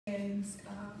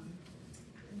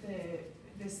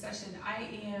this session. I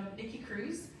am Nikki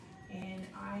Crews, and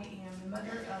I am the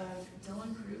mother of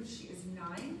Dylan Crews. She is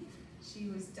 9. She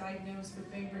was diagnosed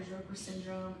with Bainbridge-Ropers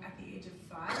Syndrome at the age of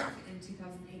 5 in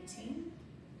 2018.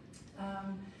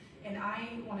 And I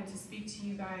wanted to speak to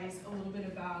you guys a little bit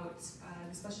about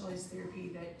the specialized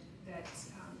therapy that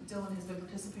Dylan has been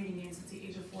participating in since the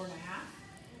age of 4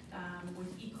 1/2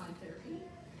 with equine therapy.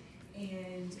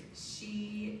 And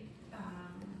she, I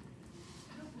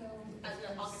don't know.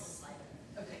 I'll get the slide.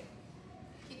 Okay.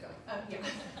 Keep going. Yeah.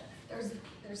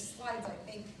 There's slides,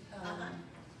 I think. I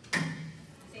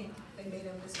think they made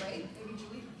them this way. Maybe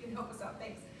Julie can help us out.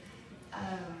 Thanks.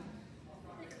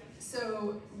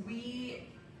 So we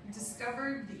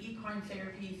discovered the equine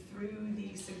therapy through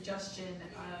the suggestion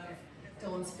of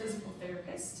Dylan's physical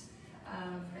therapist.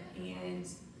 And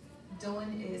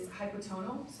Dylan is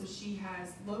hypotonal, so she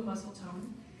has low muscle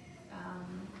tone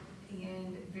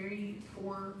and very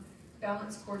poor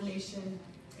balance coordination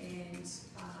and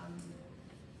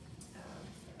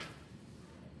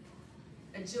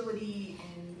agility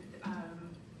and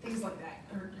things like that.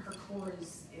 Her core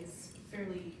is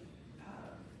fairly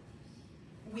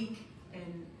weak,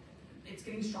 and it's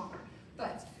getting stronger.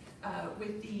 But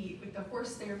with the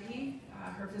horse therapy,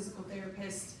 her physical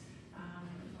therapist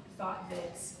thought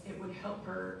that it would help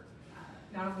her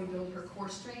not only build her core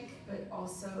strength, but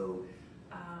also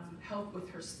help with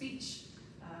her speech.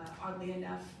 Oddly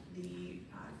enough, the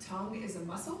tongue is a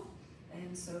muscle,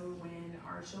 and so when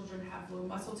our children have low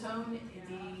muscle tone,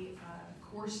 the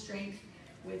core strength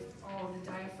with all the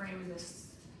diaphragm and the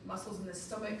muscles in the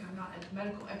stomach, I'm not a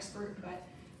medical expert, but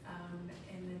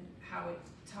and then how it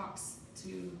talks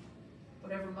to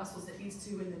whatever muscles it needs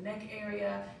to in the neck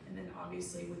area, and then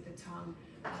obviously with the tongue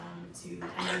to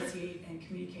enunciate and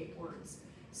communicate words.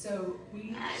 So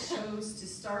we chose to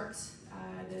start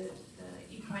the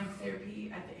equine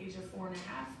therapy at the age of 4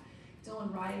 1/2.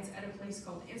 Dylan rides at a place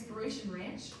called Inspiration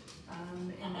Ranch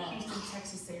in the Houston,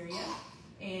 Texas area,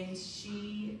 and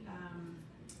she,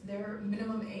 their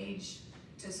minimum age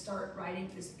to start riding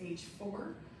is age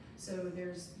 4. So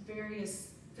there's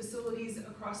various facilities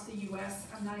across the U.S.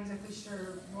 I'm not exactly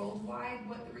sure worldwide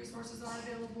what the resources are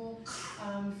available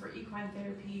for equine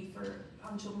therapy for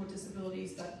children with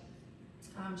disabilities, but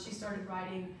she started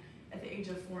riding at the age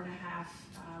of 4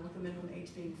 1/2 with the minimum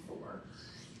age being 4.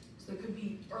 So it could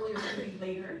be earlier, it could be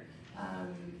later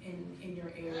in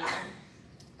your area.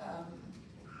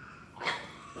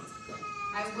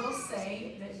 I will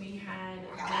say that we had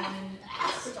women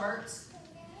start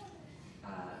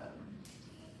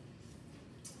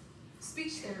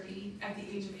speech therapy at the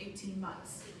age of 18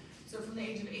 months. So from the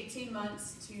age of 18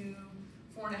 months to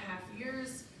 4 1/2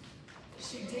 years,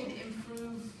 she did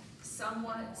improve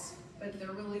somewhat, but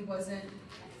there really wasn't,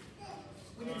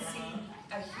 we didn't see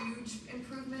a huge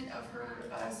improvement of her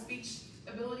speech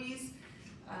abilities.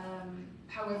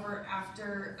 However,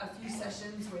 after a few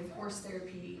sessions with horse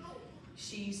therapy,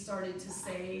 she started to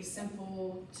say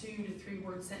simple 2 to 3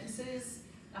 word sentences.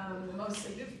 The most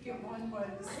significant one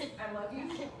was, "I love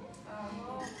you."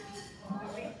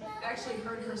 I actually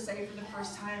heard her say for the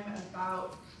first time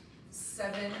about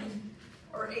 7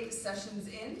 or 8 sessions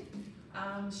in.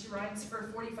 She rides for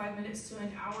 45 minutes to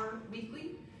an hour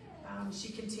weekly.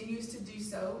 She continues to do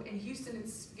so. In Houston,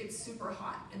 it gets super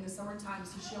hot in the summertime,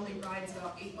 so she only rides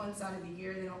about 8 months out of the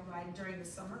year. They don't ride during the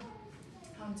summer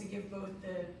to give both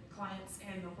the clients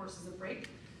and the horses a break.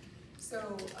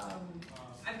 So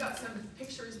I've got some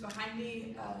pictures behind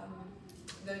me.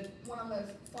 The one on the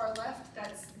far left,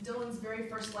 that's Dylan's very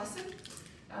first lesson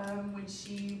when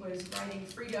she was riding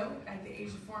Frito at the age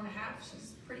of 4 1/2.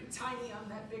 She's pretty tiny on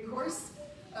that big horse.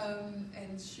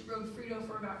 And she rode Frito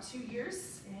for about 2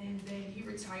 years, and then he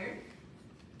retired.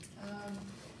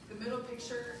 The middle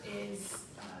picture is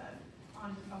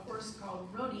on a horse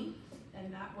called Roni,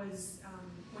 and that was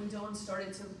when Dylan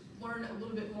started to learn a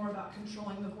little bit more about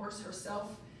controlling the horse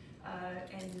herself.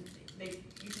 And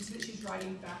you can see that she's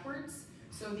riding backwards.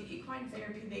 So the equine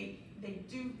therapy, they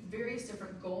do various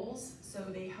different goals. So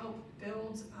they help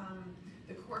build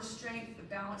the core strength, the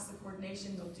balance, the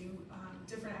coordination. They'll do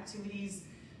different activities.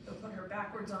 They'll put her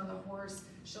backwards on the horse.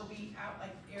 She'll be out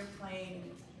like airplane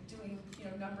and doing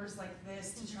numbers like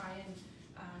this to try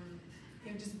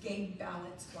and just gain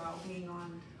balance while being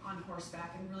on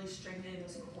horseback and really strengthening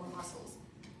those core muscles.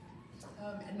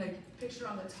 And the picture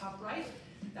on the top right,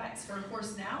 that's her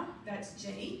horse now. That's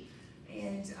Jenny,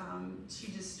 and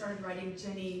she just started riding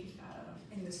Jenny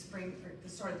in the spring, or the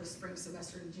start of the spring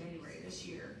semester in January this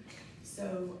year.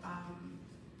 So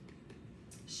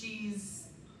she's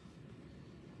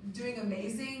doing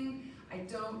amazing. I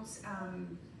don't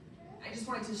I just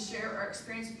wanted to share our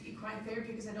experience with equine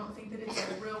therapy because I don't think that it's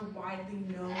a real widely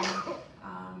known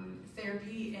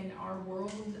therapy in our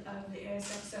world of the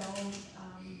ASXL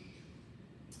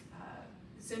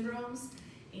syndromes,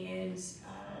 and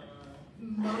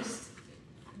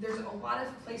there's a lot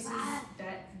of places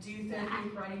that do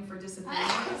therapeutic riding for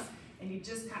disabilities, and you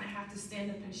just kind of have to stand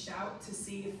up and shout to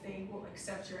see if they will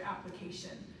accept your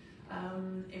application.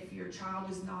 If your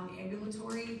child is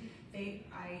non-ambulatory,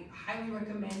 I highly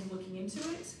recommend looking into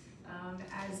it,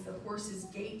 as the horse's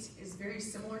gait is very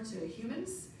similar to a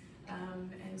human's.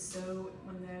 And so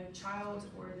when the child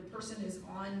or the person is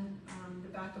on the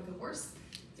back of the horse,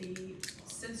 the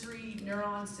sensory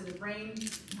neurons to the brain,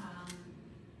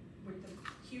 with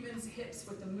the human's hips,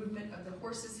 with the movement of the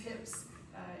horse's hips,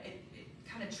 it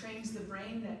kind of trains the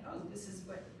brain that, oh, this is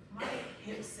what my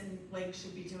hips and legs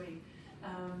should be doing.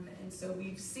 And so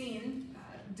we've seen,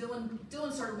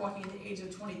 Dylan started walking at the age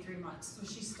of 23 months, so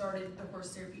she started the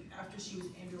horse therapy after she was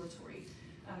ambulatory.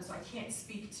 So I can't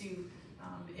speak to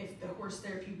if the horse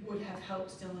therapy would have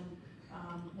helped Dylan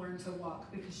learn to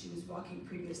walk because she was walking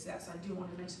previous to that. So I do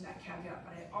want to mention that caveat,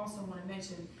 but I also want to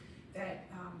mention that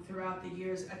throughout the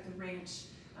years at the ranch,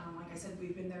 like I said,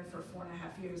 we've been there for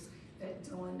 4.5 years, that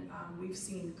Dylan, we've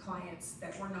seen clients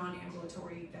that were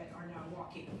non-ambulatory that are now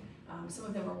walking. Some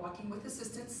of them are walking with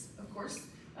assistance, of course.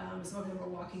 Some of them are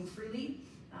walking freely.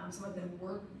 Some of them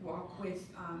walk with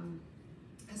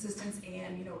assistance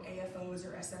and AFOs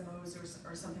or SMOs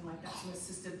or something like that, some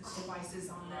assistive devices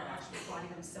on their actual body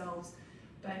themselves.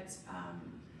 But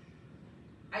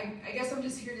I guess I'm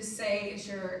just here to say and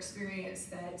share our experience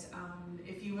that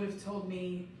if you would have told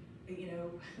me,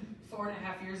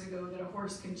 4.5 years ago that a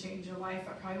horse can change your life,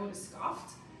 I probably would have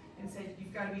scoffed and said,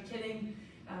 "You've got to be kidding!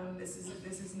 This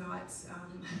is not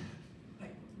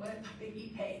like what? They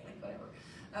eat hay, like whatever."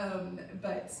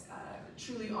 But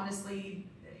truly, honestly,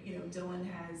 Dylan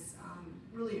has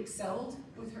really excelled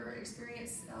with her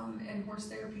experience in horse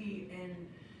therapy, and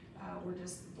we're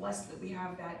just blessed that we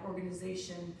have that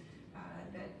organization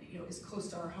that is close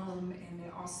to our home, and they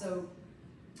also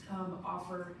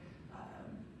offer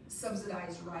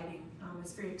subsidized riding.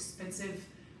 It's very expensive,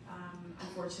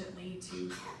 unfortunately,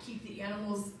 to keep the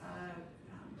animals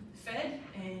fed,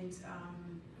 and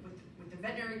with the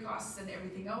veterinary costs and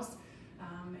everything else.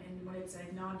 And when it's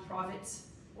a non-profit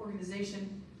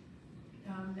organization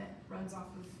that runs off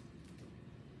of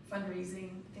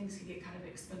fundraising, things can get kind of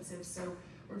expensive. So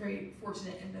we're very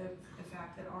fortunate in the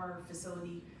fact that our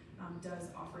facility does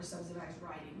offer subsidized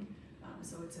riding.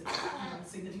 So it's a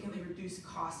significantly reduced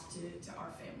cost to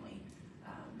our family.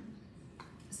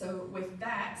 So with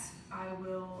that, I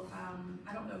will,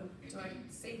 I don't know, do I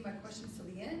save my questions till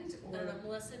the end? Or? I don't know,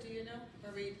 Melissa, do you know?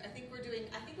 I think we're doing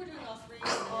all three.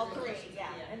 All three, yeah.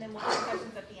 And then we'll have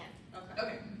questions at the end. Okay.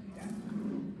 Okay. Yeah.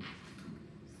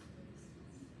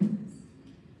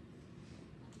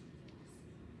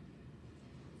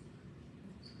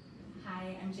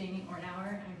 Hi, I'm Jamie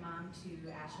Ordower. I'm mom to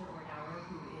Asher Ordower,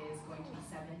 who is going to be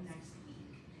 7 next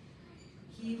week.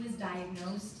 He was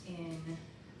diagnosed in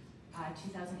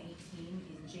 2018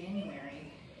 in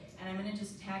January, and I'm going to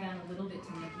just tag on a little bit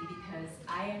to Nikki because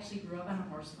I actually grew up on a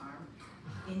horse farm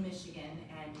in Michigan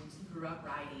and grew up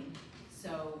riding.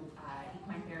 So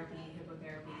equine therapy,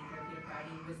 hippotherapy, therapeutic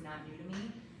riding was not new to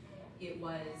me. It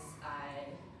was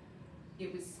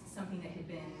something that had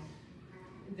been.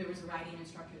 There was a riding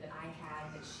instructor that I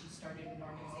had that she started an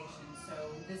organization.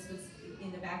 So this was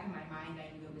in the back of my mind. I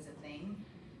knew it was a thing.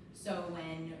 So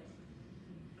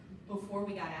before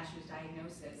we got Asher's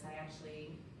diagnosis, I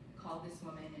actually called this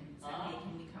woman and said, "Hey,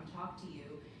 can we come talk to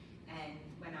you?" And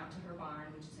went out to her barn,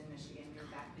 which is in Michigan. We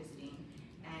were back visiting,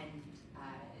 and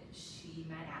she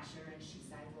met Asher, and she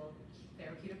said, "Well,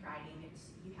 therapeutic riding,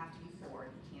 you have to be 4.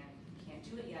 You can't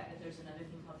do it yet, but there's another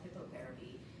thing called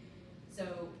hippotherapy."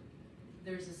 So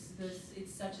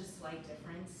it's such a slight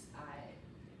difference.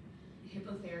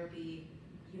 Hippotherapy,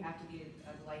 you have to be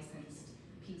a licensed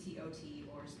PT/OT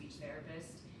or speech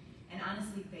therapist. And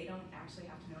honestly, they don't actually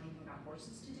have to know anything about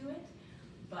horses to do it,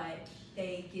 but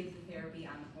they give the therapy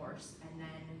on the horse. And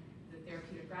then the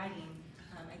therapeutic riding,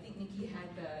 I think Nikki had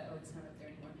it's not up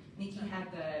there anymore. Nikki had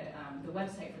the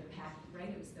website for the PATH, right?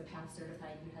 It was the PATH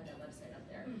certified, you had that website up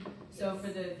there. So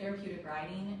for the therapeutic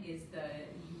riding you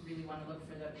really want to look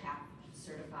for the PATH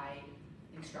certified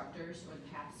instructors or the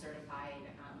PATH certified,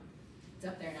 it's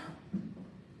up there now.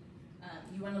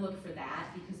 You want to look for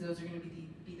that because those are going to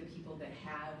be the people that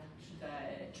have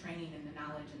the training and the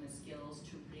knowledge and the skills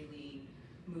to really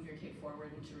move your kid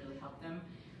forward and to really help them.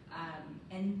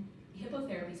 And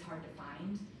hippotherapy is hard to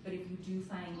find, but if you do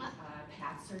find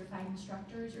PATH certified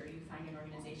instructors or you find an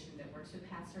organization that works with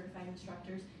PATH certified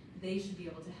instructors, they should be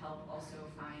able to help also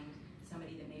find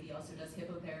somebody that maybe also does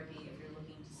hippotherapy if you're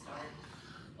looking to start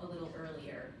a little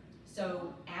earlier.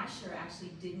 So Asher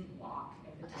actually didn't walk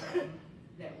at the time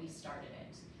that we started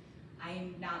it.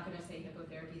 I'm not going to say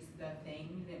hippotherapy is the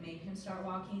thing that made him start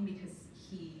walking, because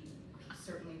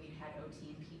certainly we'd had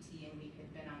OT and PT and we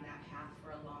had been on that path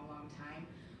for a long, long time.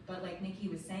 But like Nikki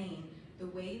was saying, the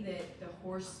way that the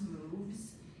horse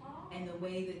moves and the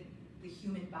way that the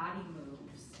human body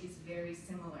moves is very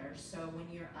similar. So when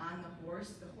you're on the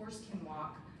horse can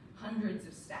walk hundreds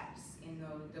of steps in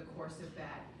the course of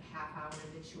that half hour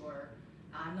that you're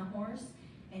on the horse,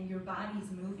 and your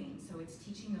body's moving, so it's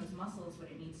teaching those muscles what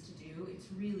it needs to do. It's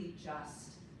really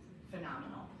just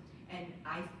phenomenal. And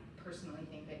I personally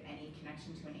think that any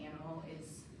connection to an animal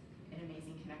is an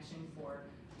amazing connection for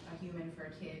a human, for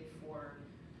a kid, for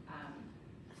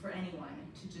anyone,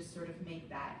 to just sort of make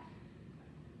that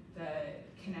the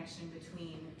connection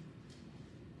between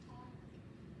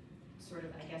sort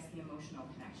of, I guess, the emotional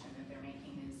connection that they're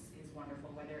making is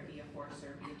wonderful, whether it be a horse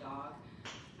or be a dog.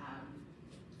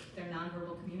 They're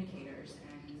nonverbal communicators,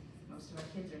 and most of our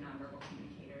kids are nonverbal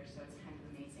communicators, so it's kind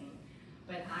of amazing.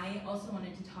 But I also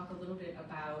wanted to talk a little bit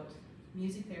about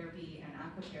music therapy and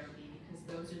aquatherapy, because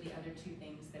those are the other two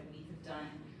things that we have done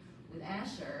with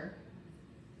Asher.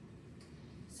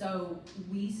 So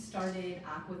we started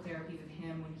aquatherapy with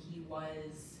him when he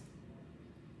was,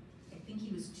 I think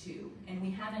he was 2, and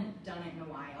we haven't done it in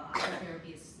a while.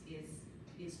 Aquatherapy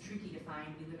is tricky to find.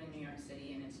 We live in New York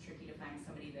City, and it's tricky to find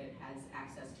somebody that has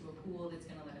access to a pool that's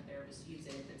going to let a therapist use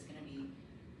it, that's going to be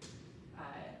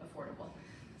affordable.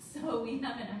 So we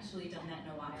haven't actually done that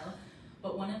in a while.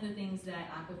 But one of the things that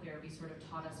aquatherapy sort of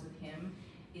taught us with him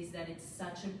is that it's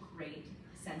such a great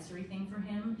sensory thing for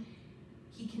him.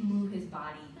 He can move his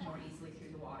body more easily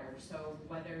through the water. So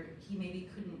whether he maybe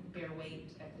couldn't bear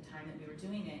weight at the time that we were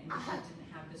doing it, and he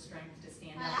didn't have the strength to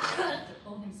stand up to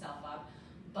pull himself up,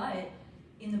 but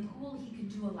in the pool he could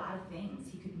do a lot of things.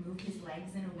 He could move his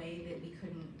legs in a way that he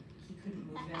couldn't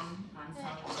move them on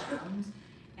solid ground.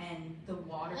 And the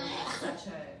water is such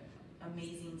an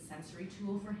amazing sensory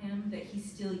tool for him that he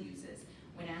still uses.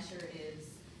 When Asher is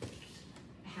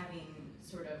having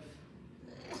sort of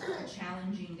a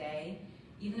challenging day,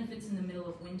 even if it's in the middle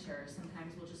of winter,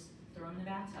 sometimes we'll just throw him in the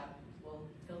bathtub. We'll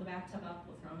fill the bathtub up,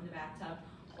 we'll throw him in the bathtub,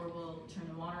 or we'll turn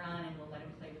the water on and we'll let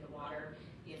him play with the water.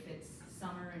 If it's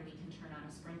summer and we can turn on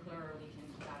a sprinkler, or we can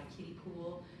put out a kiddie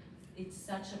pool, it's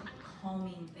such a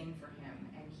calming thing for him,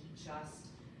 and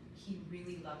he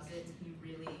really loves it, and he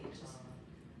really just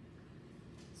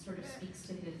sort of speaks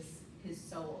to his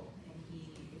soul, and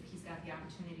if he's got the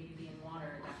opportunity to be in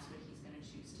water, that's what he's going to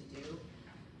choose to do.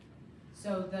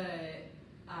 So the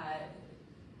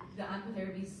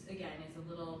aquatherapies, again, is a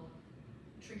little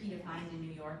tricky to find in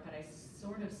New York, but I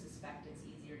sort of suspect it's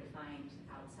easier to find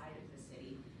outside of the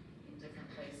city in different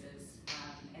places.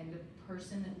 And the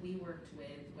person that we worked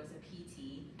with was a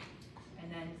PT, and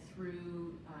then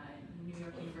through New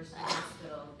York University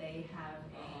Hospital, they have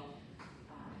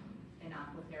an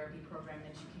aquatherapy program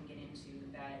that you can get into,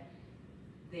 that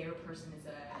their person is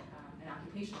an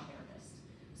occupational therapist.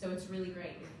 So it's really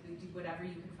great. You do whatever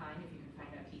you can find. If you can find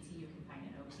a PT, you can find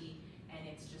an OT, and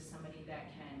it's just somebody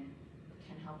that can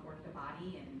help work the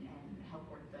body and help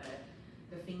work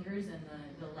the fingers and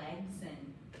the legs and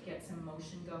get some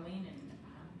motion going, and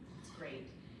it's great.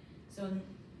 So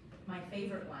my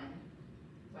favorite one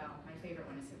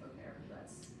is hippotherapy.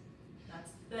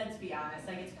 Let's be honest,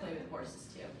 I get to play with horses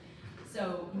too.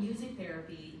 So music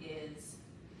therapy is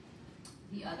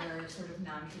the other sort of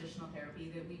non-traditional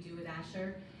therapy that we do with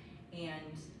Asher,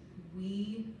 and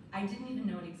I didn't even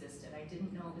know it existed. I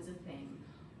didn't know it was a thing.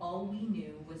 All we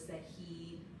knew was that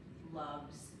he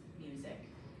loves music.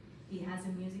 He has a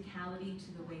musicality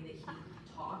to the way that he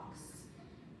talks.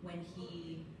 When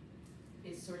he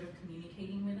is sort of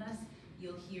communicating with us,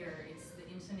 you'll hear the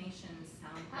intonations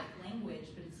sound like language,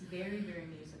 but it's very, very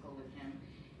musical with him.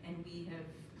 And we have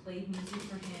played music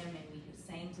for him, and we have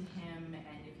sang to him,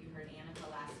 and if you heard Anat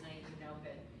last night, you know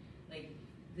that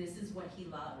this is what he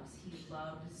loves. He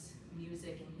loves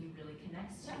music, and he really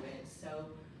connects to it. So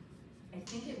I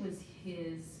think it was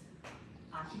his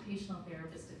occupational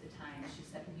therapist at the time. She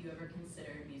said, "Have you ever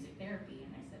considered music therapy?"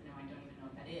 And I said, "No, I don't even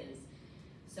know what that is."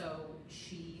 So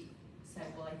she said,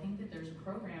 "Well, I think that there's a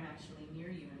program actually near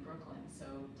you in Brooklyn,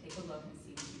 so take a look and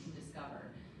see what you can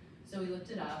discover." So we looked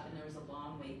it up, and there was a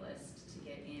long wait list to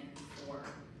get in for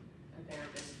a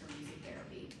therapist for music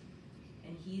therapy.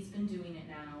 And he's been doing it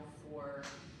now for,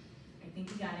 I think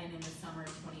he got in the summer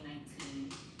of 2019,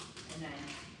 and then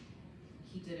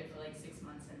he did it for like 6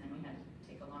 months, and then we had to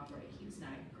take a long break. He was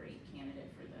not a great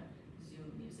candidate for the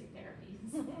Zoom music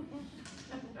therapies.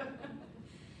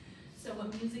 So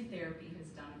what music therapy has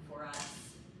done for us,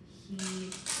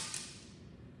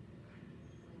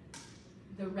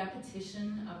 the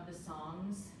repetition of the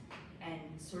songs and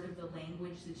sort of the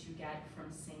language that you get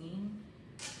from singing,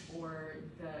 or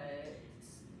the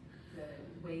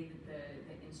way that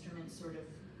the instrument sort of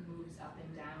moves up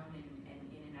and down and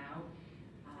in and out,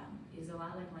 is a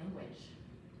lot like language.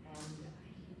 And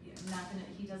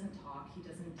he doesn't talk, he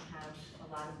doesn't have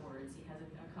a lot of words, he has a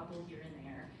couple here and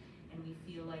there, and we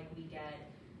feel like we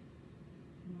get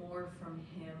more from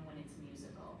him when it's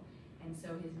musical. And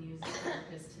so his music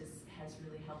therapist has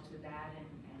really helped with that, and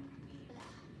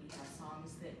we have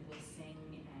songs that we'll sing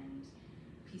and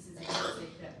pieces of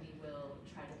music that we will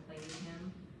try to play with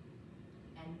him.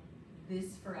 And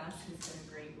this for us has been a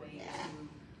great way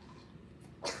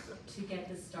to get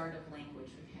the start of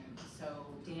language with him. So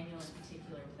Daniel in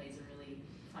particular plays a really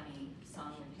funny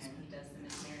song with him. He does the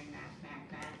Miss Mary Mac Mac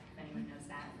Mac, if anyone knows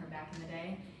that from back in the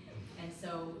day. And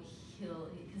so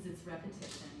because it's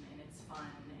repetition and it's fun,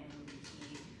 and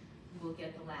he will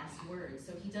get the last word.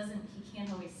 So he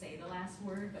can't always say the last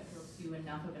word, but he'll do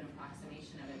enough of an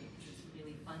approximation of it because it's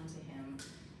really fun to him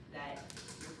that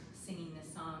you're singing this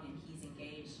song and he's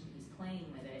engaged and he's playing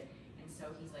with it. And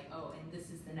so he's like, oh, and this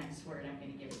is the next word, I'm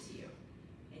gonna give it to you.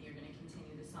 And you're gonna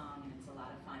continue the song, and it's a lot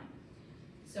of fun.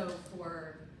 So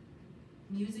for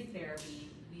music therapy,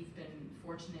 we've been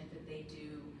fortunate that they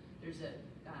do,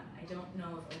 I don't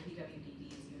know if OPWDD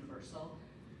is universal,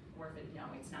 or if no,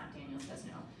 it's not, Daniel says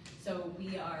no. So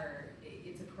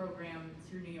it's a program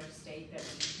through New York State that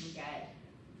we can get,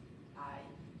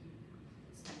 you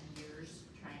spend years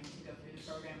trying to go through the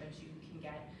program, but you can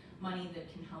get money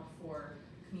that can help for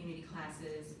community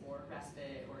classes or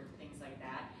respite or things like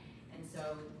that. And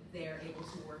so they're able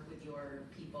to work with your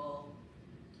people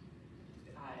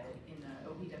in the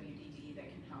OPWDD that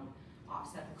can help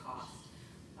offset the cost.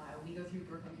 We go through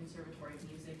Brooklyn Conservatory of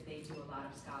Music. They do a lot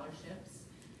of scholarships.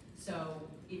 So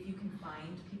if you can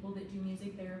find people that do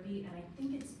music therapy, and I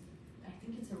think it's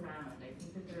around. I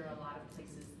think that there are a lot of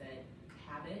places that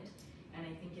have it, and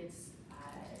I think it's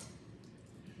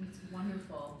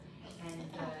wonderful. And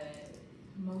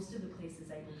most of the places,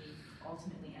 I believe,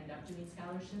 ultimately end up doing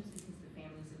scholarships because the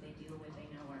families that they deal with, they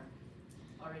know are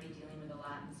already dealing with a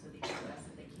lot, and so they do the best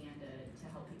that they can to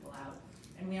help people out.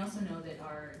 And we also know that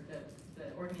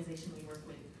the organization we work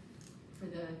with for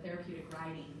the therapeutic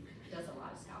riding does a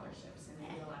lot of scholarships, and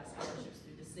they do a lot of scholarships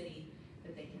through the city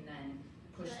that they can then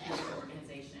push through the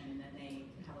organization, and then they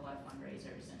have a lot of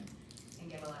fundraisers and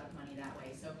get a lot of money that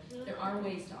way. So there are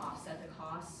ways to offset the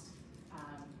cost.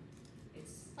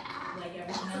 It's like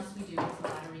everything else we do, it's a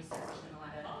lot of research and a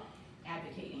lot of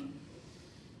advocating.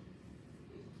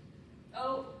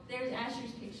 Oh, there's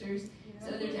Asher's pictures.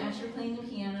 So there's Asher playing the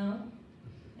piano,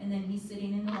 and then he's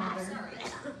sitting in the water. Sorry,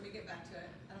 let me get back to it.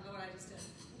 I don't know what I just did.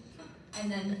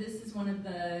 And then this is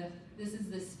this is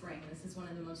this spring. This is one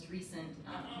of the most recent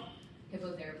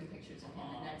hippotherapy pictures of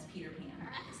him, and that's Peter Pan.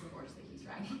 It's the horse that he's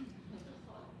riding.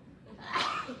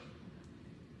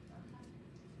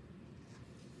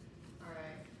 All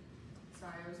right.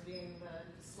 Sorry, I was being the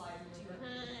slide mover. No,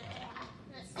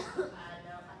 I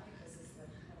think this is the,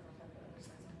 I don't know if I've got other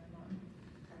slides on there.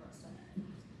 I must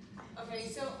have. Okay,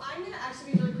 so I'm going to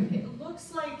actually be really quick. It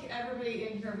looks like everybody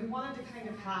in here, we wanted to kind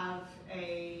of have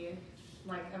a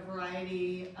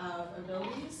variety of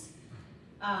abilities,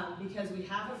 because we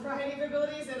have a variety of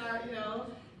abilities in our,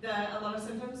 a lot of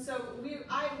symptoms. So what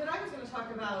I was going to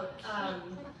talk about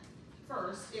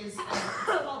first is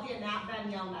called the Anat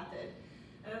Baniel Method.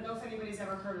 I don't know if anybody's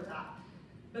ever heard of that,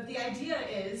 but the idea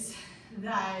is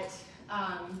that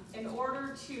in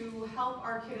order to help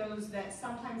our kiddos that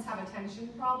sometimes have attention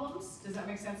problems, does that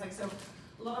make sense? Like, so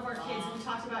a lot of our kids, we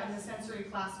talked about in the sensory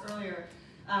class earlier,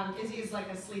 Izzy is like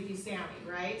a sleepy Sammy,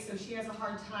 right? So she has a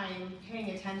hard time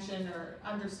paying attention or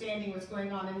understanding what's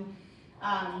going on.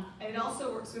 And it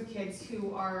also works with kids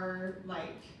who are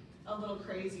like a little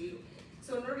crazy.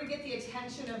 So in order to get the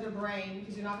attention of the brain,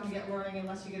 because you're not going to get learning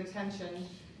unless you get attention,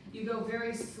 you go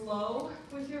very slow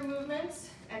with your movements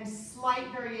and slight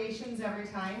variations every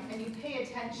time, and you pay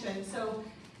attention. So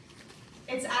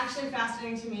it's actually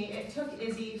fascinating to me. It took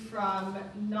Izzy from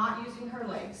not using her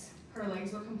legs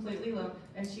were completely limp,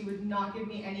 and she would not give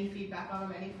me any feedback on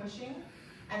them, any pushing.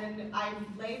 And then I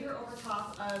laid her over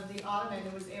top of the ottoman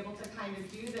and was able to kind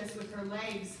of do this with her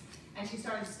legs, and she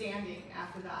started standing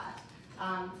after that.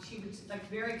 She would, like,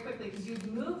 very quickly, because you'd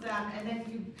move them, and then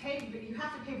you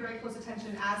have to pay very close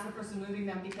attention as the person moving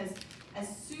them, because as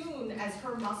soon as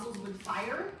her muscles would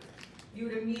fire, you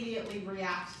would immediately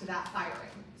react to that firing,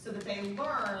 so that they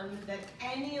learn that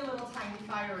any little tiny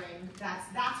firing,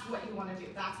 that's what you want to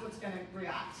do. That's what's going to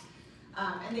react.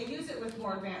 And they use it with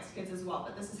more advanced kids as well,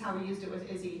 but this is how we used it with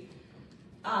Izzy.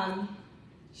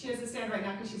 She doesn't stand right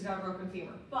now because she's got a broken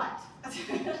femur, but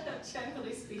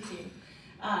generally speaking,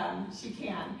 she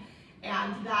can.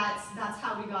 And that's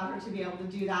how we got her to be able to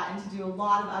do that and to do a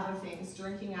lot of other things,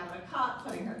 drinking out of a cup,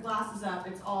 putting her glasses up.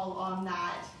 It's all on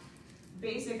that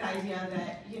basic idea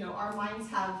that, you know, our minds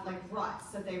have like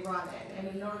ruts that they run in,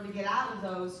 and in order to get out of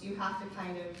those, you have to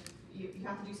kind of, you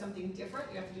have to do something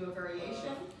different. You have to do a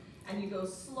variation, and you go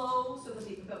slow so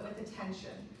that but with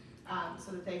attention,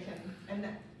 so that they can. And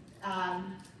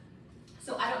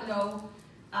so I don't know.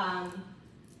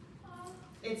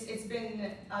 It's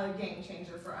been a game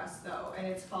changer for us though, and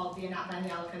it's called the Anat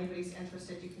Baniel. If anybody's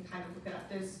interested, you can kind of look it up.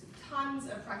 There's tons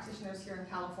of practitioners here in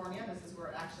California. This is where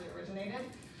it actually originated.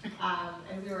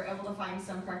 And we were able to find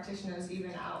some practitioners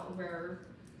even out where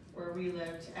we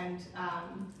lived, and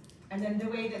then the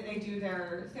way that they do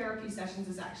their therapy sessions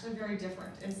is actually very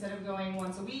different. Instead of going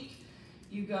once a week,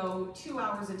 you go 2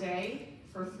 hours a day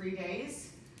for 3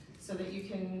 days, so that you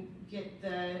can get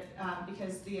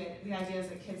because the idea is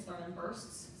that kids learn in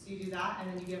bursts. So you do that,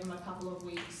 and then you give them a couple of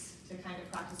weeks to kind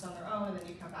of practice on their own, and then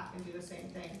you come back and do the same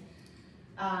thing.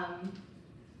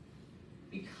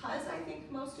 Because I think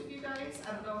most of you guys,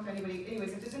 I don't know if anybody,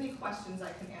 anyways, if there's any questions,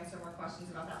 I can answer more questions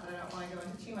about that, but I don't want to go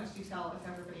into too much detail if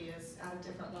everybody is at a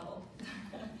different level.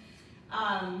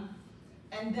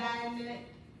 And then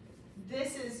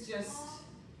this is just,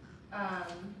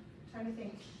 trying to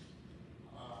think.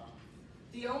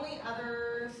 The only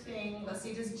other thing, let's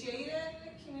see, does Jaden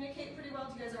communicate pretty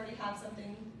well? Do you guys already have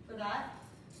something for that?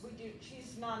 We do.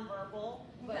 She's nonverbal,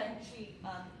 but Okay. she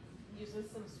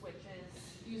uses some switches.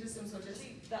 Uses some switches.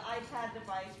 The iPad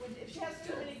device. If she has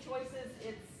too many choices,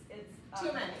 it's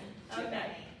Too many. Too Okay.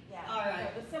 many. Yeah. All right.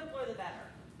 So the simpler, the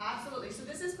better. Absolutely. So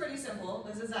this is pretty simple.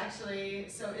 This is actually,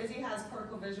 so Izzy has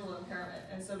cortical visual impairment,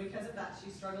 and so because of that, she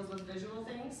struggles with visual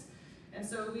things. And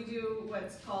so we do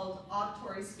what's called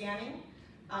auditory scanning.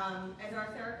 And our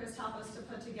therapists help us to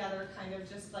put together kind of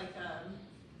just like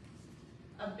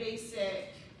a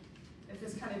basic,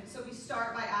 so we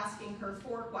start by asking her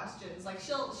 4 questions. Like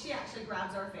she actually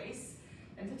grabs our face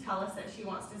and to tell us that she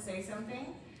wants to say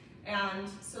something. And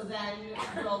so then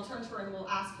we'll turn to her and we'll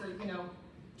ask her, you know,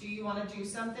 do you want to do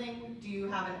something? Do you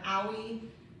have an owie?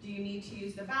 Do you need to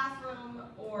use the bathroom?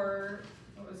 Or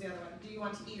what was the other one? Do you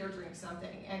want to eat or drink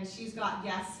something? And she's got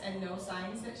yes and no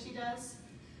signs that she does.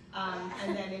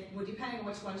 And then depending on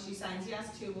which one she signs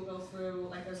yes to, we'll go through,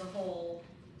 like there's a whole,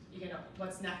 you know,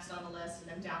 what's next on the list,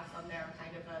 and then down from there,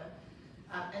 kind of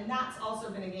and that's also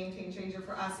been a game changer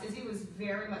for us. Izzy was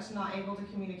very much not able to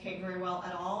communicate very well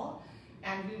at all.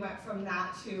 And we went from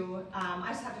that to, I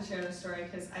just have to share this story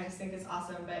because I just think it's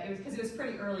awesome, but it was because it was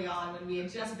pretty early on when we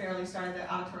had just barely started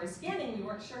the auditory scanning. We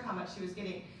weren't sure how much she was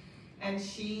getting. And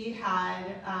she had,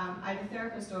 I had a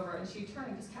therapist over, and she turned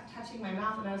and just kept touching my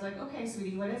mouth, and I was like, okay,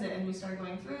 sweetie, what is it? And we started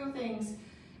going through things,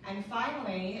 and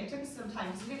finally, it took us some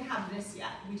time, because we didn't have this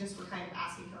yet. We just were kind of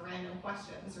asking her random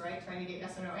questions, right? Trying to get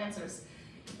yes or no answers.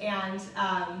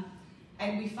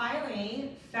 And we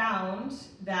finally found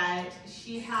that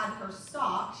she had her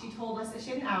sock. She told us that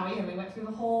she had an owie, and we went through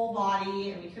the whole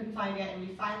body, and we couldn't find it, and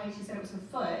she said it was her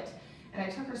foot. And I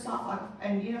took her sock off,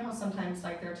 and you know how sometimes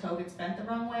like their toe gets bent the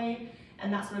wrong way,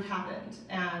 and that's what happened.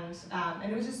 And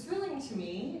it was just thrilling to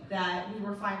me that we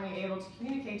were finally able to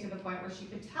communicate to the point where she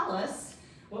could tell us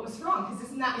what was wrong, because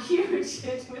isn't that huge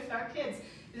with our kids?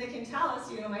 They can tell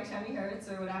us, you know, my tummy hurts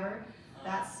or whatever.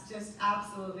 That's just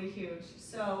absolutely huge.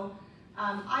 So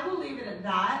I will leave it at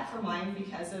that for mine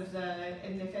because of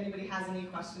and if anybody has any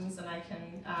questions, then I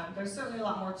can, there's certainly a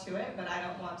lot more to it, but I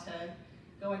don't want to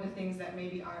go into things that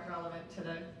maybe aren't relevant to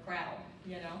the crowd,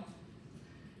 you know?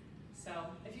 So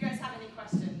if you guys have any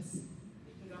questions,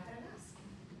 you can go ahead and ask.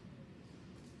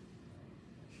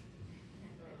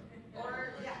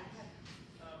 Or, yeah.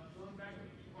 Going back to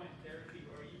equine therapy,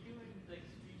 are you doing like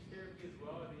speech therapy as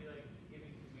well? Are they like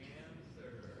giving commands,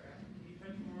 or can you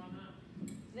touch more on that?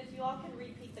 And if you all can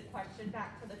repeat the question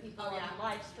back for the people on the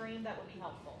live stream, that would be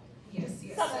helpful. Yes.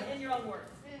 Someone in your own words.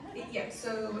 Yeah,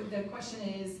 so the question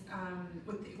is,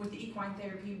 with the equine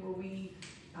therapy, were we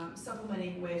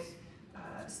supplementing with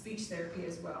speech therapy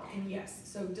as well? And yes,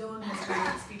 so Dylan has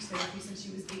been in speech therapy since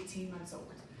she was 18 months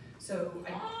old. So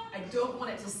I don't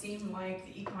want it to seem like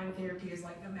the equine therapy is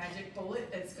like the magic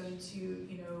bullet that's going to,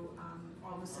 you know,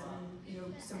 all of a sudden, you know,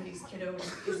 somebody's kiddo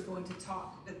is going to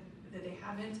talk that they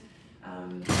haven't.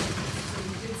 So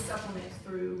we did supplement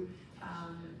through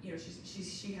you know,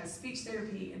 she has speech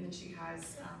therapy, and then she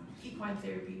has equine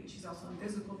therapy. She's also in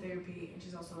physical therapy, and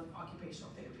she's also in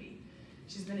occupational therapy.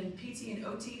 She's been in PT and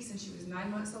OT since she was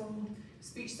 9 months old,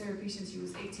 speech therapy since she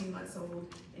was 18 months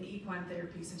old, and equine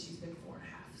therapy since she's been 4.5.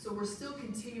 So we're still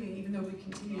continuing, even though we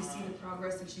continue to see the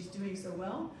progress and she's doing so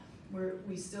well,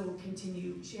 we still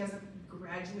continue. She hasn't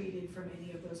graduated from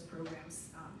any of those programs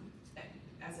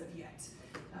as of yet.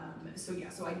 So yeah,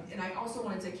 I also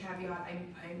wanted to caveat,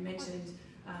 I mentioned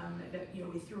that, you know,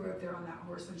 we threw her up there on that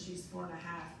horse when she's 4.5,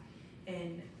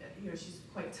 and you know, she's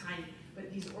quite tiny.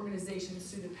 But these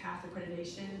organizations, through the PATH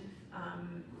accreditation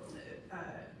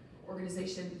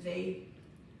organization, they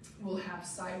will have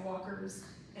sidewalkers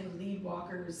and lead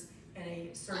walkers and a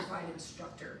certified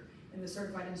instructor. And the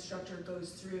certified instructor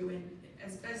goes through and,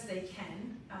 as best they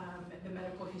can, the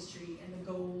medical history and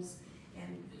the goals,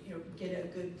 and you know, get a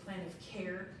good plan of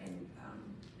care and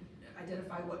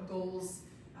identify what goals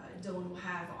Dylan will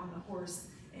have on the horse,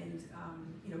 and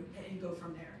you know, and go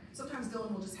from there. Sometimes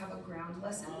Dylan will just have a ground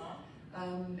lesson,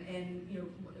 and you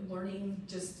know, learning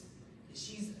just,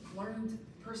 she's learned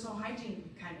personal hygiene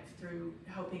kind of through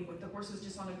helping with the horses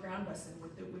just on a ground lesson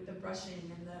with the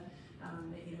brushing and the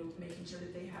you know, making sure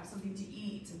that they have something to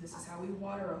eat, and this is how we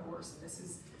water a horse, and this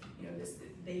is, you know, this,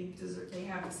 they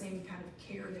have the same kind of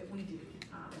care that we do,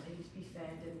 and they need to be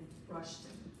fed and brushed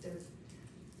and their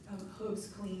hooves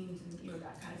cleaned, and you know,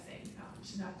 that kind of thing.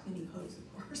 She's not cleaning hooves,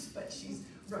 of course, but she's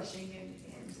brushing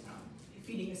and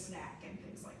feeding a snack and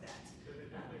things like that. So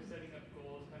they're setting up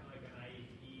goals, kind of like an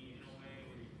IEP in a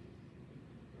way,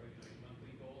 where you like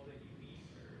monthly goals that you meet,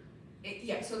 or?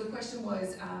 Yeah, so the question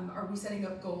was, are we setting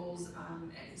up goals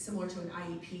similar to an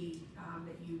IEP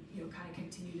that you know, kind of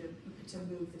continue to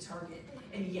move the target?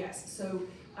 And yes, so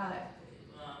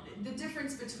the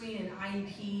difference between an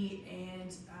IEP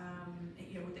and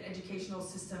you know, with the educational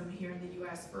system here in the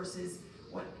U.S. versus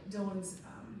what Dylan's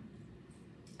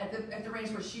at the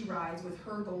range where she rides with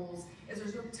her goals is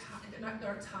there's no time,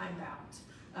 they're time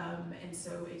bound, and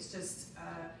so it's just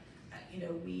you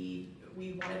know, we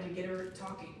wanted to get her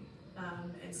talking.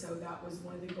 And so that was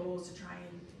one of the goals, to try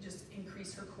and just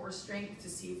increase her core strength, to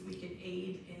see if we could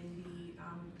aid in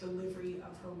the delivery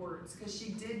of her words, because she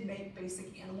did make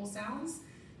basic animal sounds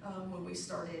when we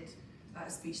started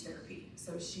speech therapy.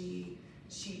 So she,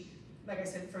 like I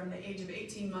said, from the age of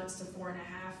 18 months to 4.5,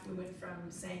 we went from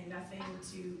saying nothing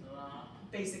to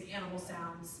basic animal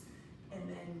sounds, and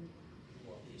then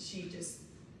she just,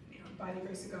 you know, by the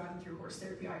grace of God and through horse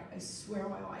therapy, I swear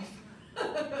on my life,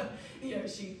 you know,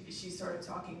 she started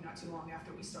talking not too long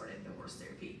after we started the horse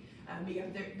therapy. But yeah,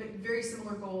 they're very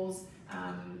similar goals,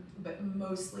 but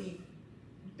mostly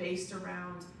based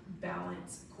around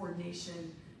balance,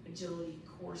 coordination, agility,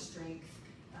 core strength,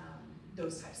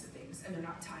 those types of things, and they're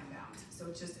not time bound. So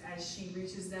it's just as she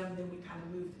reaches them, then we kind of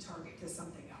move the target to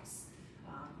something else.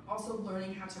 Also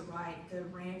learning how to ride. The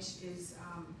ranch is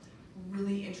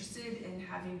really interested in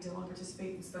having Dylan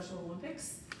participate in Special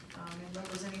Olympics and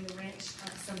representing the ranch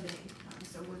someday.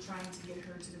 So we're trying to get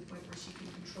her to the point where she can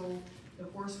control the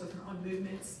horse with her own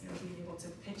movements, you know, being able to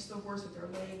pinch the horse with her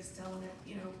legs, telling it,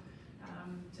 you know,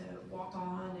 to walk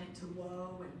on and to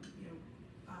whoa, and you know,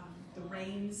 the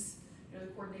reins, you know,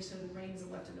 the coordination of the reins,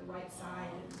 the left and the right side,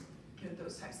 and you know,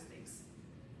 those types of things.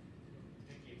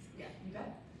 Thank you. Yeah, you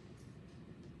bet.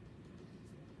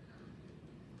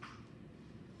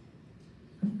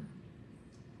 I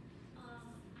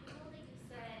know that you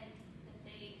said that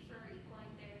they, for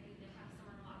equine therapy, they have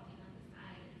someone walking on the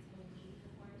side and smoking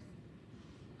the horse.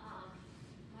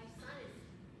 My son is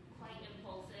quite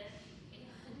impulsive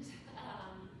and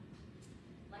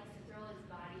likes to throw his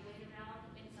body weight around,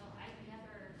 and so I've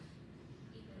never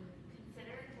even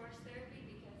considered horse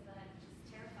therapy because that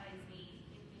just terrifies me,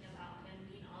 thinking about him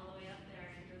being all the way up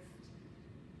there and just,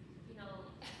 you know,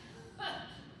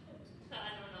 I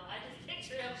don't know, I just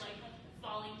picture him like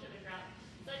falling to the ground.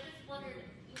 So I just wondered,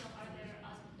 you know, are there,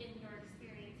 in your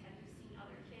experience, have you seen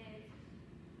other kids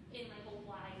in like a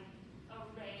wide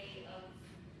array of,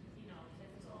 you know,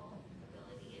 physical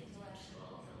ability,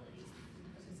 intellectual ability?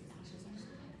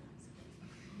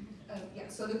 Yeah,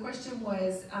 so the question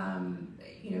was,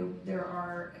 you know, there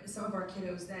are some of our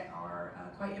kiddos that are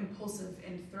quite impulsive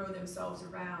and throw themselves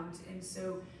around, and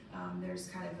so there's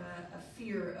kind of a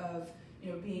fear of,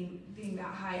 you know, being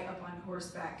that high up on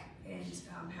horseback and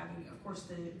having, of course,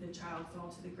 the child fall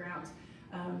to the ground.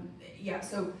 Yeah,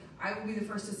 so I will be the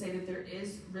first to say that there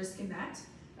is risk in that,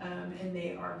 and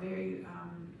they are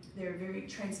they're very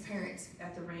transparent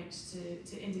at the ranch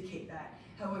to indicate that.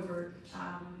 However,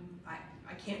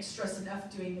 I can't stress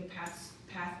enough doing the PATH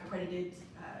accredited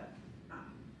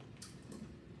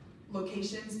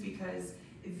locations, because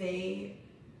They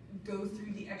go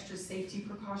through the extra safety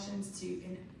precautions to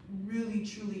and really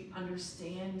truly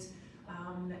understand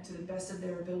that to the best of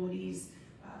their abilities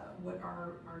what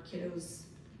our kiddos,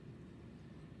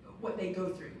 what they go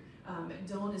through.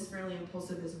 Dylan is fairly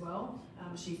impulsive as well.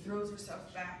 She throws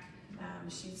herself back.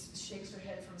 She shakes her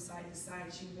head from side to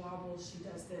side. She wobbles. She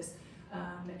does this.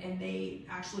 And they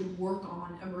actually work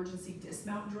on emergency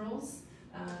dismount drills.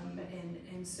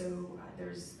 And so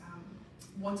there's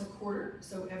once a quarter,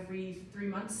 so every 3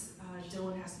 months,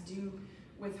 Dylan has to do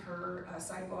with her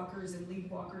sidewalkers and lead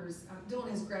walkers. Dylan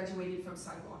has graduated from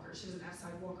sidewalkers. She doesn't have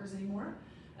sidewalkers anymore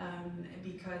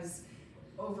because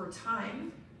over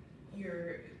time,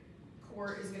 your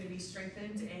core is going to be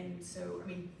strengthened. And so, I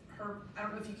mean, I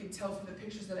don't know if you can tell from the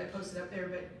pictures that I posted up there,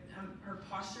 but her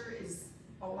posture is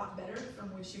a lot better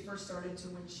from when she first started to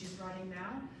when she's riding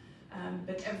now.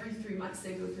 But every 3 months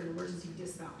they go through an emergency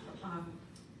dismount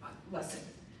lesson.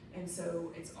 And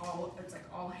so it's like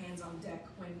all hands on deck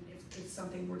when if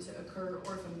something were to occur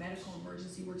or if a medical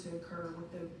emergency were to occur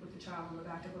with the child on the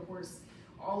back of the horse,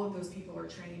 all of those people are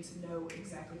trained to know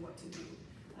exactly what to do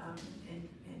and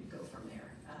go from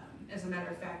there. As a matter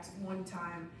of fact, one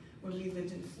time when we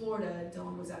lived in Florida,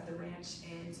 Dylan was at the ranch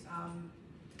and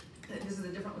this is a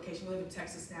different location. We live in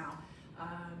Texas now.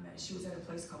 She was at a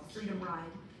place called Freedom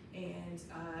Ride, and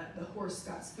the horse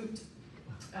got spooked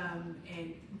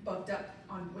and bucked up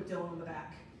with Dylan on the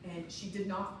back, and she did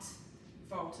not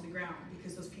fall to the ground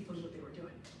because those people knew what they were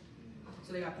doing.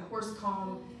 So they got the horse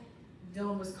calm.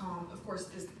 Dylan was calm. Of course,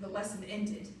 the lesson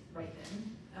ended right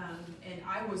then, and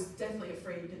I was definitely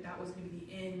afraid that was going to be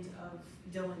the end of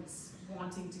Dylan's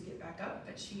wanting to get back up,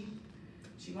 but she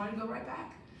wanted to go right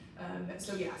back.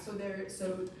 So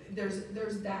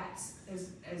there's that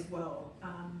as well,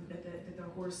 that the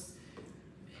horse,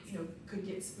 could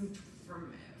get spooked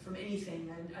from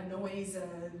anything, a noise,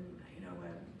 a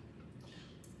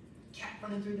cat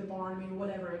running through the barn, I mean,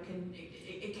 whatever,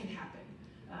 it can happen.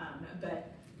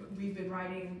 But we've been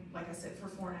riding, like I said, for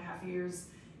 4.5 years,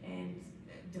 and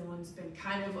Dylan's been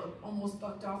kind of almost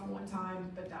bucked off one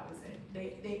time, but that was it.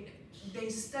 They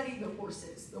study the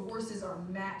horses. The horses are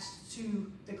matched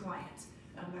to the client.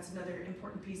 That's another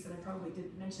important piece that I probably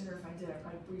didn't mention, or if I did, I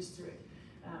probably breezed through it.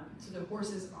 So the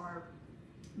horses are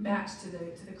matched to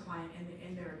the client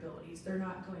and their abilities. They're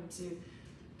not going to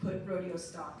put rodeo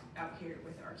stock out here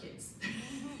with our kids.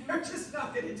 They're just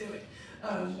not going to do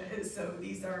it. So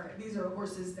these are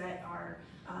horses that are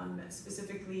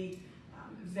specifically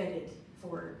vetted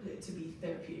to be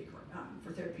therapeutic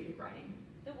for therapeutic riding.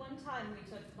 The one time we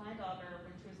took my daughter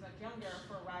when she was much younger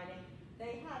for riding,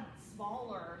 they had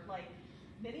smaller, like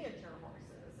miniature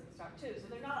horses and stuff too. So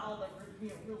they're not all like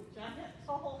real giant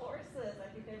tall horses. I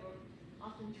think they would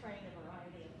often train a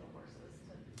variety of the horses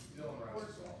to work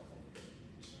with.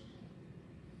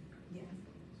 Yeah.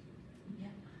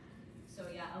 So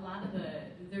yeah, a lot of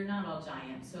they're not all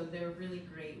giant, so they're really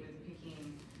great with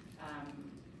picking,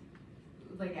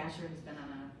 like Asher has been on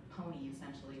a pony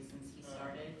essentially since he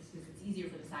started, because it's easier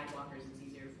for the sidewalkers, it's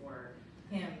easier for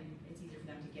him, it's easier for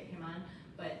them to get him on.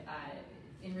 But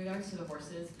in regards to the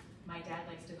horses, my dad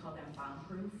likes to call them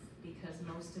bomb-proof because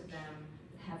most of them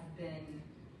have been,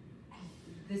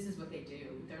 this is what they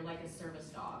do. They're like a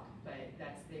service dog, but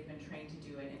they've been trained to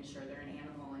do it, ensure they're an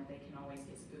animal and they can always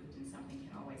get spooked and something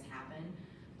can always happen.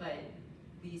 But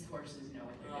these horses know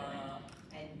what they're doing,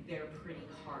 and they're pretty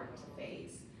hard to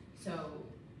phase. So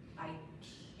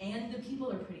and the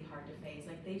people are pretty hard to phase.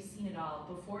 Like, they've seen it all.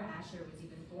 Before Asher was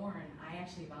even born, I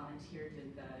actually volunteered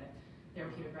with the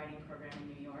therapeutic riding program in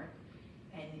New York,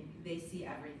 and they see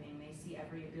everything. They see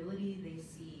every ability. They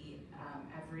see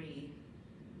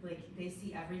they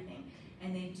see everything.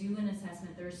 And they do an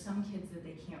assessment. There's some kids that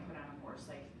they can't put on a horse,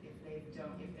 like if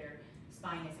their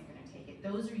spine isn't going to take it.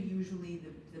 Those are usually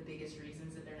the biggest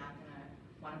reasons that they're not going to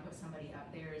want to put somebody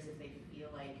up there, is if they feel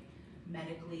like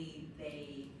medically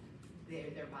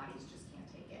their bodies just can't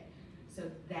take it. So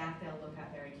that they'll look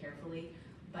at very carefully.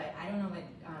 But I don't know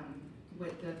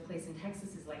what the place in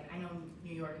Texas is like. I know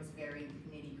New York is very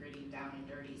nitty gritty, down and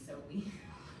dirty, so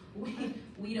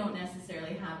we don't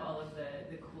necessarily have all of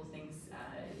the cool things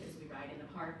as we ride in the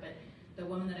park. But the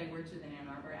woman that I worked with in Ann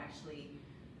Arbor actually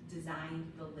designed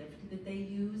the lift that they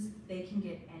use. They can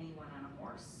get anyone on a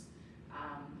horse,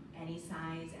 any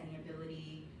size, any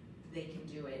ability, they can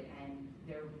do it, and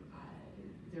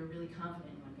they're really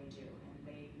confident in what they do, and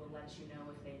they will let you know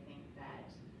if they think that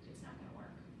it's not going to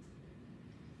work.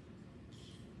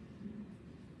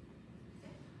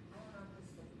 I don't know if this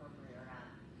is appropriate or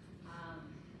not,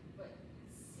 but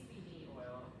CBD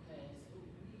oil, because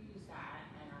we use that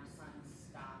and our son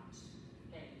stopped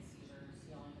getting seizures.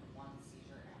 He only had one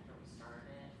seizure after we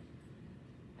started,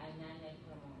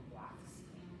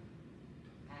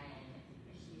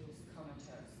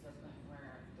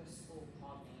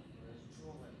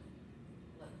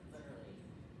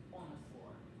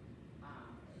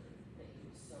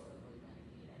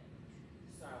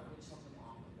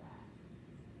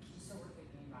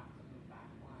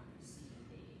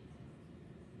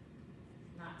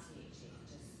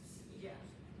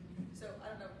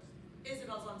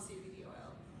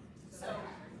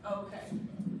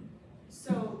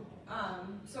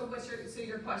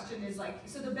 your question is like,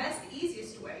 so the best,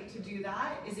 easiest way to do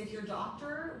that is if your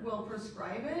doctor will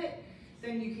prescribe it,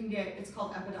 then you can get, it's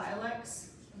called Epidiolex,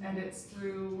 and it's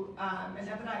through, and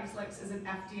Epidiolex is an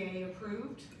FDA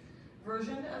approved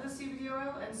version of the CBD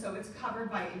oil, and so it's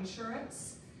covered by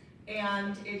insurance,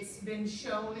 and it's been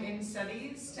shown in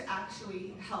studies to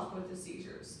actually help with the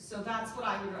seizures. So that's what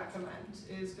I would recommend,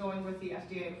 is going with the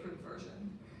FDA approved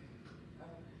version.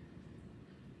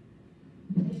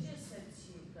 It just said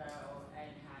to go and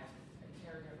have a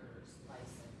caregiver's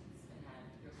license and have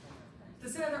your fingerprints.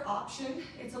 This is another option.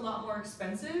 It's a lot more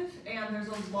expensive, and there's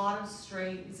a lot of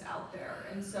strains out there,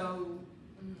 and so,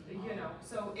 you know,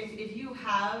 so if you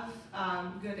have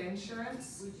good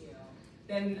insurance, Would you?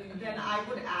 then I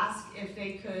would ask if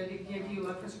they could give you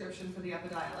a prescription for the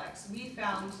Epidiolex. We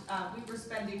found we were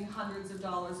spending hundreds of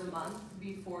dollars a month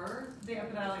before the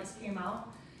Epidiolex came out,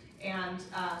 and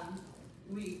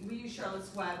we use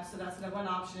Charlotte's Web, so that's the one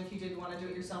option if you did want to do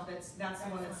it yourself. That's the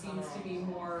one that seems to be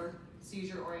more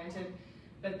seizure oriented.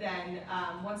 But then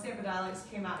once the Epidiolex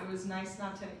came out, it was nice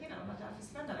not to, you know, not to have to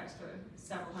spend that extra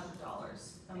several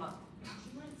 $100s a month. Do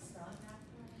you mind spelling that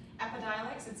for me?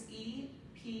 Epidiolex, it's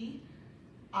E-P-I,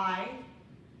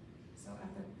 so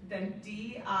then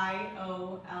D-I-O-L-E-X,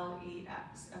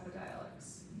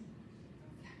 Epidiolex.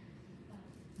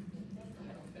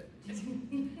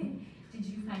 Did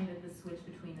you find that the switch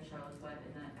between the Charlotte's Web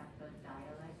and the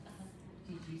Epidiolex,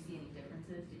 did you see any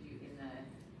differences? Did you in the...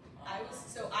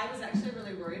 I was actually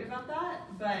really worried about that,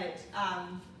 but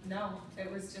no,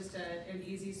 it was just an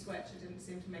easy switch. It didn't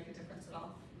seem to make a difference at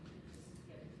all.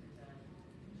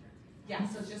 Yeah,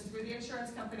 so just through the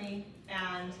insurance company,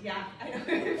 and yeah, I know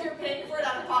if you're paying for it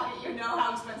out of pocket, you know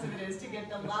how expensive it is to get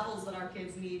the levels that our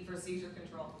kids need for seizure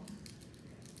control.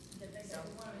 Did they say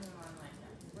one of them on like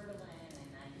Ritalin, and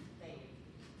then they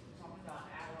talked about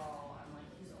Adderall? I'm like,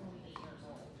 he's only 8 years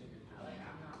old. Like,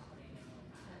 I'm not putting him on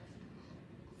that.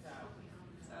 So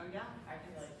Yeah, I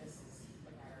feel like this is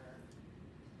the better.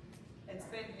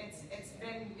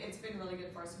 it's been really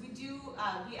good for us. We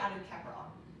added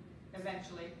Keppra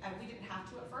eventually. We didn't have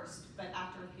to at first, but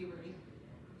after puberty,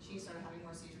 she started having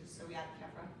more seizures, so we added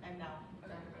Keppra, and now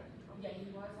they're under control. Yeah,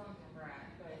 he was on Keppra,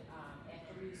 but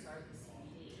after we started the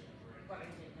CBD, but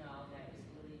I didn't know that it was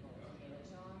illegal to give it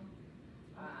to him.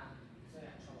 So I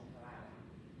got in trouble for that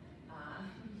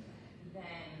one.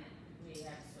 Then we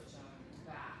had to switch him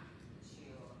back to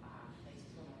like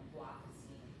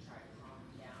fluoxetine to try to calm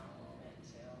him down a little bit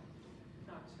too.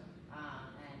 Gotcha.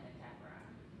 And the Keppra.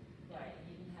 But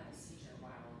he didn't have a seizure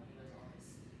while he was on the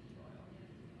CBD oil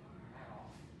at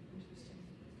all. Interesting.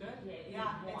 Good.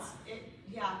 Yeah,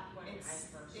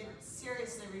 It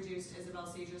seriously reduced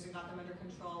Isabel's seizures and got them under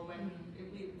control when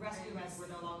rescue meds were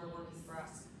no longer working for